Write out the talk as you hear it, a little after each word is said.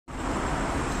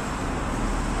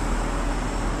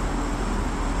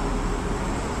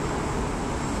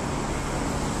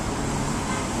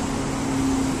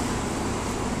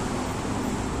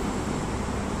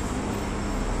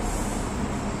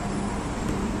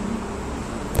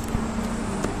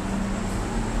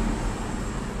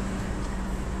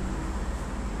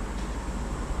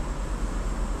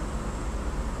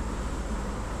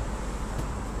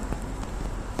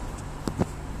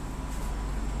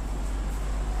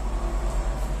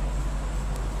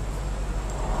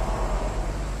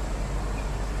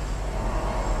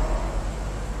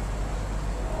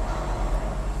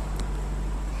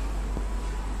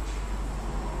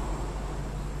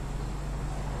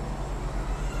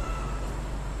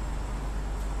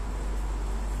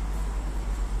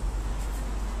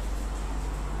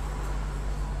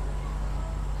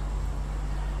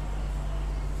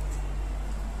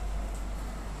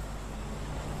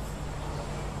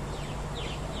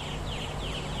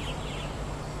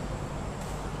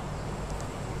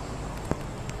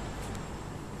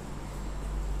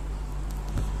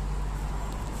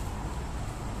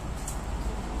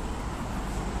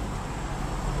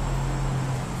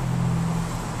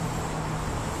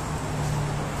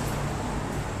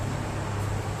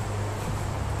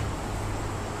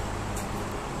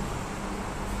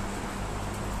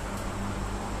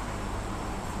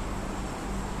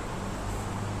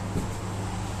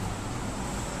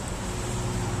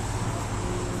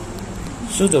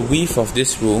So the width of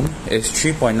this room is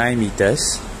 3.9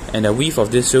 meters and the width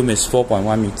of this room is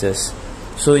 4.1 meters.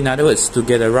 So in other words, to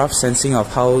get a rough sensing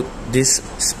of how this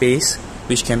space,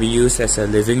 which can be used as a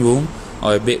living room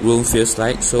or a bedroom, feels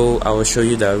like, so I will show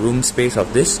you the room space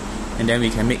of this and then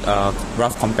we can make a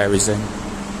rough comparison.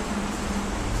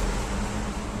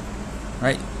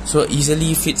 Right, so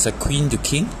easily fits a queen to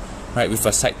king, right, with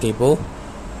a side table.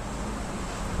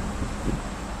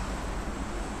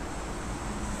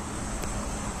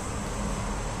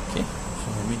 Okay,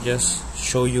 so let me just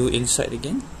show you inside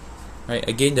again. Right,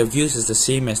 again the views is the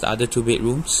same as the other two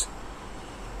bedrooms.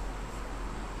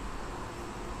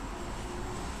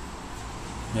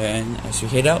 And as you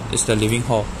head out, it's the living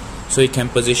hall. So you can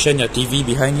position your TV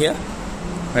behind here,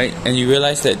 right? And you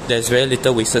realize that there's very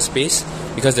little wasted space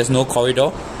because there's no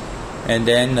corridor. And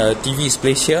then the TV is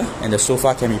placed here and the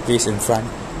sofa can be placed in front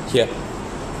here,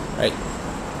 right?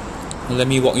 Now let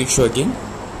me walk you through again.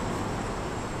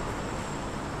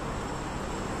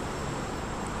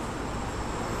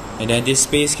 And then this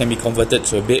space can be converted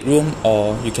to a bedroom,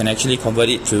 or you can actually convert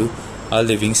it to a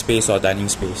living space or dining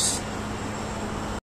space.